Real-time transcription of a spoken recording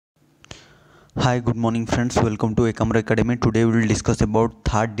Hi, good morning friends. Welcome to Ekamra Academy. Today we will discuss about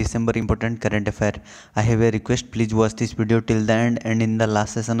 3rd December important current affair. I have a request, please watch this video till the end, and in the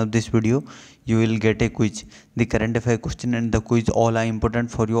last session of this video you will get a quiz. The current affair question and the quiz all are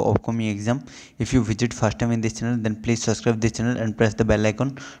important for your upcoming exam. If you visit first time in this channel, then please subscribe this channel and press the bell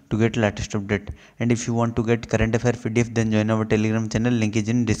icon to get latest update. And if you want to get current affair PDF, then join our Telegram channel, link is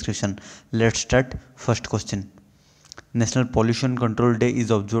in description. Let's start. First question. National Pollution Control Day is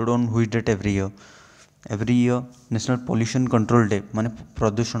observed on which date every year? Every year National Pollution Control Day माने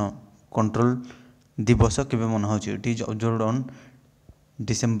प्रदूषण control दिवस केबे मन होची? It is observed on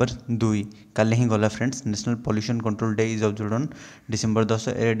December 2 काले ही गला friends. National pollution control day is observed on December 10.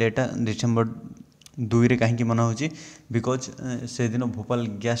 A data December 2 रे कहीं मन होची बिकॉज से दिन भोपाल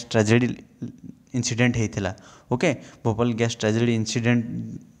गैस ट्रेजेडी इंसिडेंट होता. Okay, Bhopal gas tragedy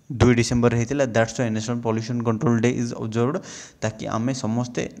incident 2 December होता. That's why national pollution control day is observed, ताकि आमे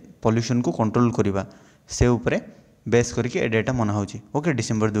समस्ते पॉल्यूशन को कंट्रोल करवा से उपरे बेस करके ए डेटा मना होची. Okay,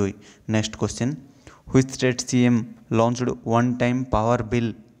 December 2. Next question. Which state CM launched one time power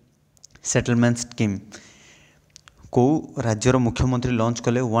bill settlement scheme? को राज्यर मुख्यमंत्री लॉन्च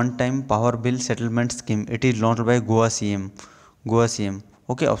कले one time power bill settlement scheme? It is launched by Goa CM. Goa CM.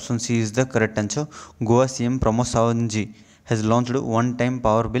 Okay, option C is the correct answer. Goa CM Pramod Sawant ji has launched one time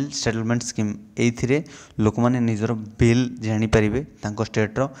power bill settlement scheme. एथिरे लोक माने निजर bill जानी परिबे तांको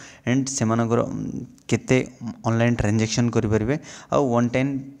state row and सेमानकर केते online transaction करि परिबे आ वन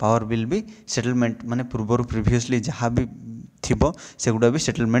टाइम पावर बिल भी सेटलमेंट माने पूर्वर प्रीवियसली जहाँ भी थिबो सेगुडा भी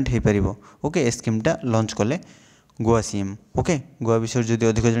सेटलमेंट हे परिबो. ओके, ए स्कीमटा लॉन्च कले गोवा सीएम. ओके, गोवा विषय जदि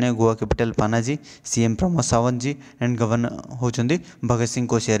अधिक जाने, Goa capital Panaji, CM Pramod Sawant ji and governor होचंदी Bhagat Singh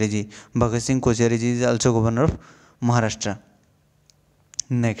Koshyari ji. Bhagat Singh Koshyari ji is also governor of Maharashtra.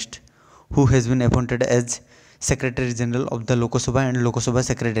 Next, who has been appointed as Secretary General of the Lok Sabha and Lok Sabha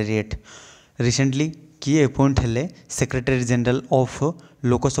Secretariat? Recently, किए appoint हेले Secretary General of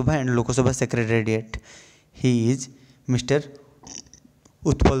Lok Sabha and Lok Sabha Secretariat? He is Mr.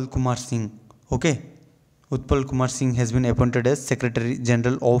 Utpal Kumar Singh. Okay, Utpal Kumar Singh has been appointed as Secretary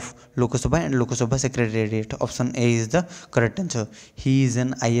General of Lok Sabha and Lok Sabha Secretariat. Option A is the correct answer. He is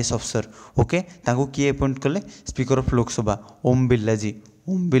an IS officer. Okay, ताको किए appoint कले? Speaker of Lok Sabha Om Birla ji.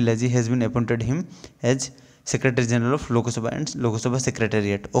 Om Birla ji has been appointed him as Secretary General of Lok Sabha and Lok Sabha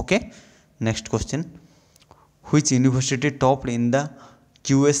Secretariat. Okay, next question. Which university topped in the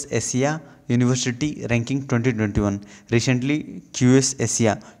QS Asia University ranking 2021? Recently QS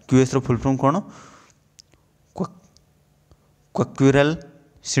Asia, QS row full form cone? क्वाक्यूरल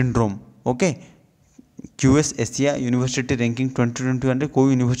syndrome. Okay, QS Asia university ranking 2021 रे को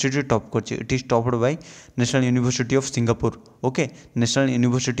university top करछि? It is topped bye national university of Singapore. Okay, national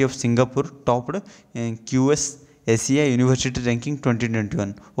university of Singapore topped QS Asia university ranking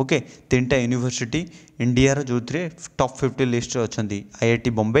 2021. Okay, तीनटा university India रो जोथरे top 50 list रे अछंती. IIT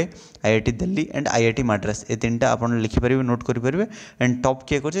Bombay, IIT Delhi and IIT Madras. ए तीनटा आपण लिखि परिबे, note करि परिबे. एंड टॉप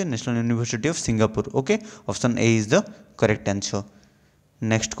के करछि? National university of Singapore. Okay, option A is the correct answer.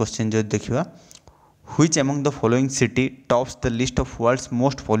 Next question जो देखिबा, which among the following city tops the list of world's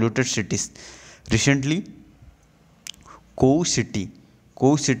most polluted cities? Recently को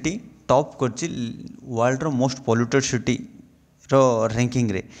सिटी टॉप करछि world रो most polluted city रो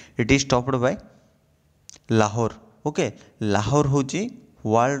ranking रे? It is topped bye Lahore. Okay, Lahore होची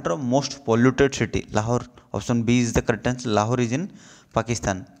world row most polluted city. Lahore. Option B is the correct answer. Lahore is in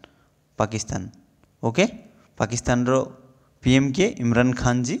Pakistan. Okay, Pakistan row PM के इमरान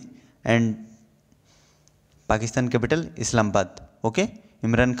खान जी and Pakistan capital Islamabad. Okay,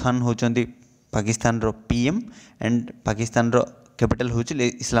 Imran Khan होचंदी Pakistan row PM and Pakistan row capital होची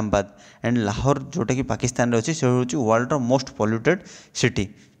Islamabad. And Lahore जोटा कि पाकिस्तान रे अछि से होची world row most polluted city.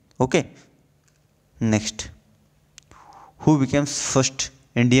 Okay, next. Who becomes first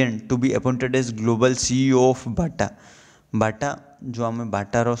Indian to be appointed as global CEO of बाटा? बाटा जो आम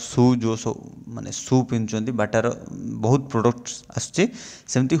बाटार सू जो माने सू पिंधुंट, बाटार बहुत प्रोडक्ट्स आसुचे,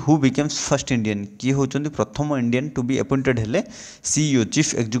 सेमती हु बिकेम्स फर्स्ट इंडियन, किए होचंदी प्रथम इंडियन टू बी अपॉइंटेड हेले सीईओ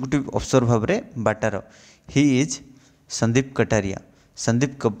चीफ एग्जीक्यूटिव ऑफिसर भाव में बाटार? He is Sandeep Kataria.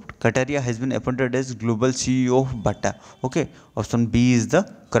 Sandeep Kataria has been appointed as global CEO of Bata. Okay, option B is the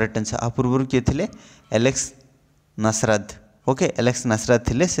correct answer. आ पूर्व किए थे? एलेक्स नासराद. ओके, एलेक्स नासराद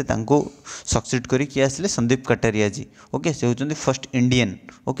थिले, से तांको सक्सीड करी किए आसले संदीप कटारिया जी. ओके, से होचंदी first Indian.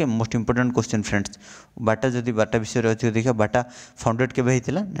 Okay, most important question friends. बाटा जदि बाटा विषय अच्छी देखा, बाटा फाउंडेड केबे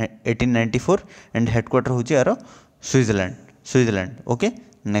हेतिला? 1894 एंड हेडक्वार्टर होची आरो Switzerland. Okay,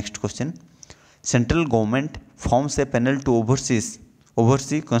 next question. Central government forms a panel to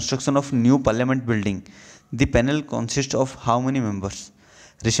oversee construction of new parliament building. The panel consists of how many members?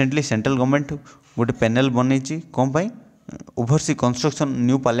 Recently central government गोटे panel बनई कौन पाई ओभरसी कंस्ट्रक्शन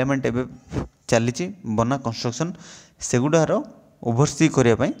न्यू पार्लियामेंट एवं चली बना construction सेगुडार ओभरसी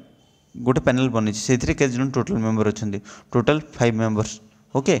करने गोटे panel बनई से के जन टोटल मेंबर अच्छा total 5 members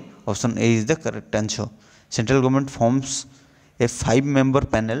okay option A is the correct answer central government forms a 5-member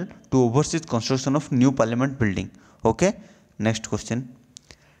panel to oversee construction of new parliament building. Okay, next question.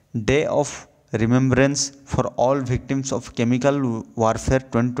 Day of remembrance for all victims of chemical warfare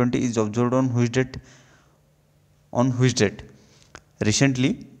 2020 is observed on which date? On which date?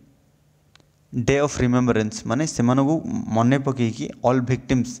 Recently day of remembrance माने से मन पकईकि all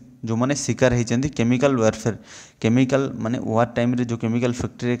victims जो मैंने शिकार होती chemical warfare chemical माने war time रे जो केमिकल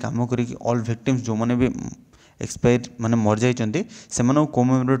फैक्ट्री काम करी ऑल विक्टिम्स जो मैंने भी एक्सपायर माने मर जाइछन्ती से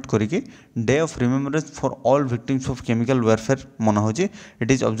commemorate करिकि day of remembrance for all victims of chemical warfare मना होची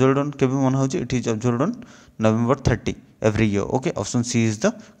इट इज ऑब्जर्व्ड ऑन केबे मना होची it is observed on November 30 every year. Okay, option C is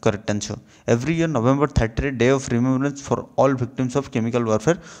the correct answer. Every year November 30 day of remembrance for all victims of chemical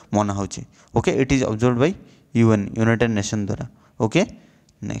warfare मना होची. Okay, it is observed by UN United Nations द्वारा. Okay,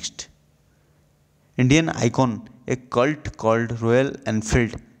 next. Indian icon a cult called Royal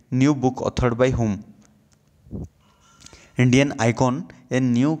Enfield new book authored by whom? Indian icon a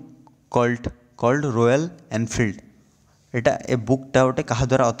new cult called Royal Enfield एटा ए बुकटा गोटे क्या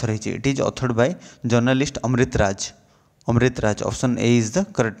द्वारा अथर होती it is authored bye journalist Amrit Raj option A is the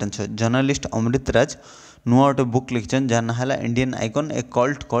correct answer journalist Amrit Raj नुआ गोटे book लिखिछन jar ना है Indian icon ए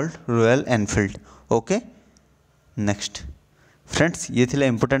cult called royal Enfield okay next friends ये थिला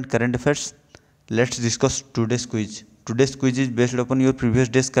important current affairs let's discuss today's quiz is based upon your previous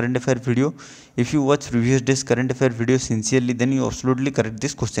days current affair video if you watch previous days current affair video sincerely then you absolutely correct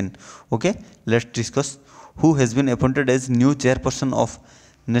this question okay let's discuss who has been appointed as new chairperson of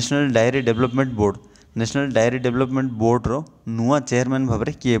National Dairy Development Board National Dairy Development Board रो नुआ chairman भाव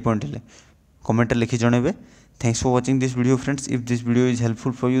में किए appoint हेले comment लिखि जणेबे thanks for watching this video friends if this video is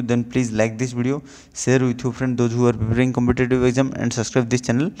helpful for you then please like this video share with your friend those who are preparing competitive exam and subscribe this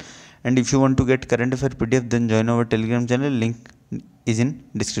channel and if you want to get current affair PDF then join our Telegram channel link is in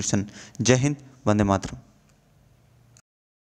description जय हिंद वंदे मातरम।